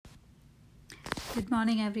Good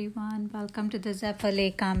morning, everyone. Welcome to the Zephyr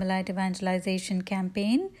Lake Carmelite Evangelization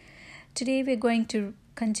Campaign. Today, we're going to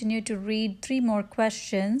continue to read 3 more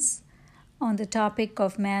questions on the topic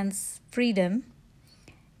of man's freedom.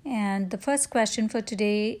 And the first question for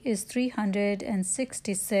today is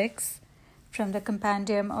 366 from the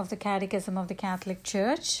Compendium of the Catechism of the Catholic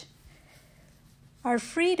Church. Our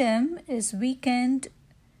freedom is weakened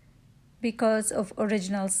because of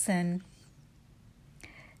original sin.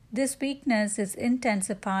 This weakness is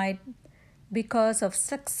intensified because of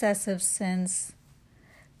successive sins.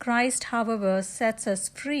 Christ, however, sets us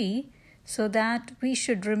free so that we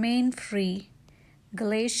should remain free.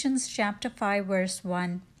 Galatians chapter 5, verse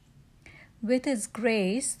 1. With His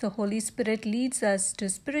grace, the Holy Spirit leads us to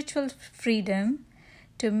spiritual freedom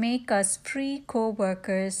to make us free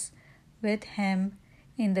co-workers with Him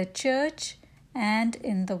in the church and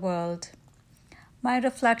in the world. My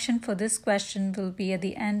reflection for this question will be at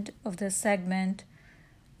the end of this segment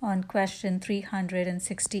on question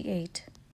 368.